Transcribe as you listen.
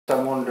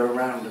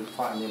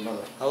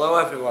Hello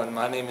everyone,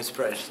 my name is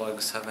British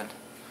Vlog 7.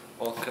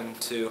 Welcome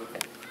to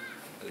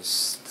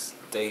this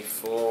day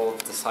 4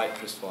 of the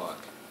Cyprus vlog.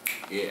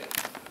 Yeah.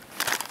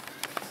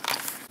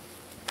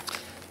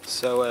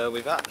 So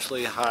we've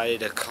actually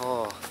hired a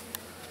car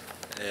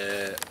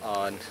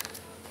on,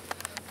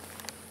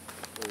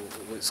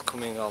 it's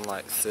coming on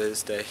like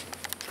Thursday,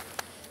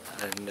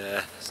 and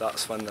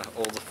that's when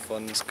all the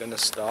fun's gonna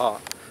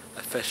start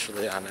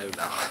officially, I know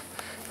now.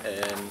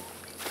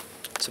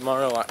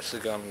 Tomorrow I'll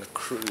actually go on a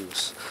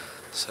cruise,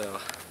 so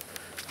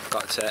I've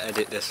got to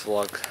edit this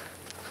vlog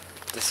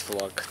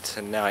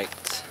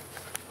tonight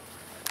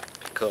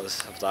because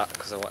of that,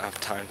 because I won't have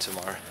time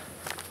tomorrow.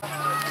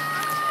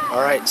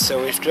 Alright,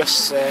 so we've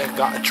just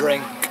got a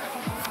drink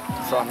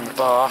from the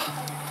bar.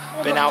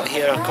 Been out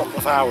here a couple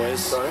of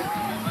hours.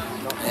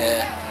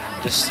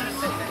 Just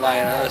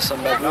lying on the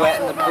sunbed. We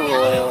went in the pool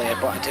earlier,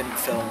 but I didn't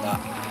film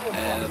that.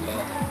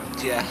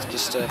 But yeah,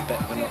 just a bit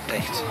of an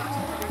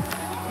update.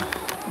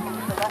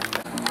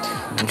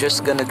 I'm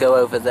just going to go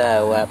over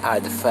there by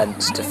the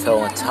fence to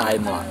film a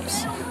time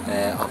lapse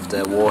of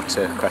the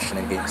water crashing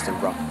against the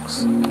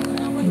rocks.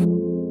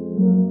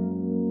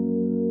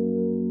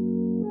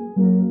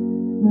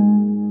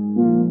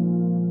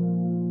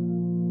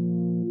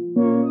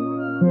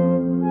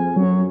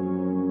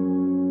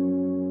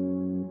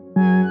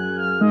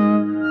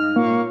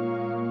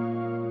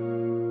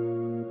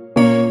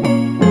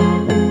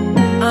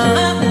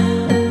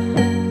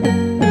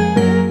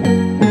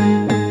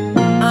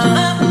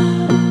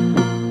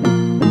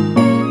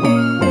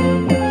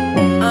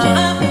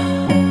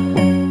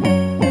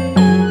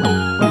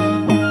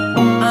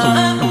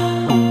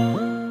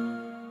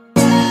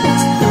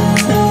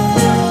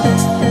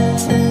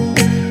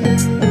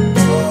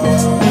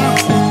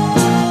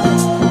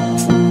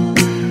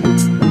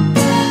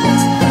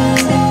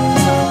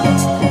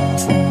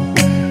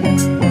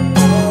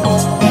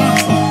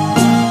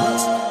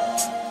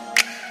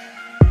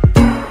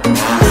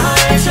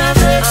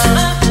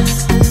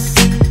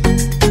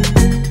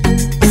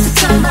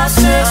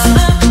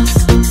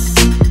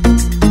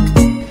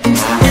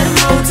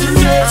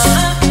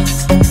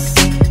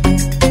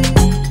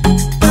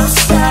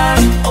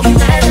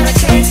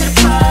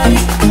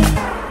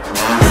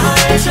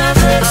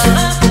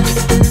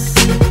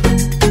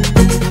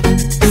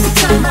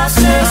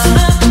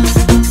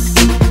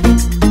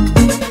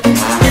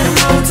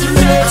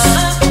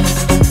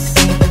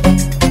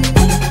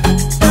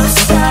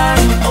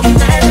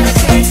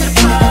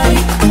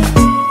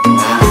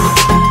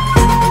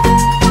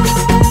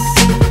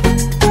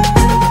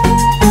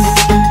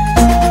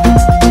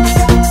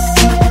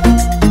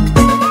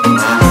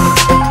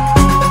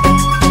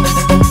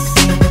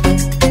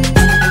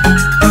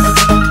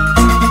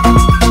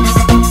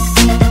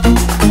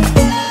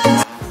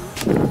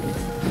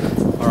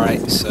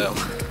 So,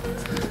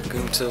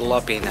 going to the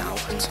lobby now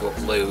to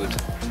upload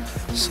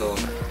some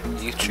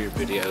YouTube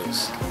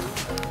videos,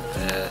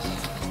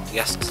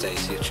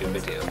 yesterday's YouTube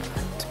video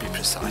to be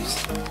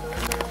precise.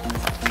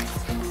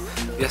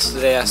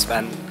 Yesterday I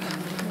spent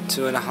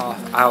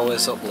 2.5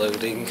 hours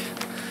uploading,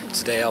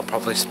 today I'll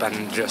probably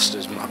spend just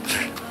as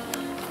much.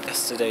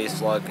 Yesterday's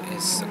vlog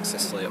is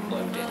successfully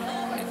uploaded.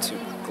 It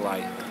took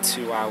like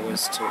 2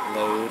 hours to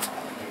upload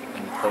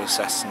and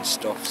process and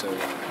stuff, so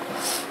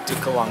it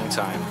took a long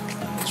time.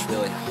 It's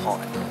really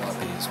hot in the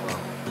lobby as well,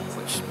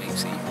 which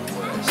makes it even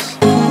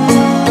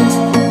worse.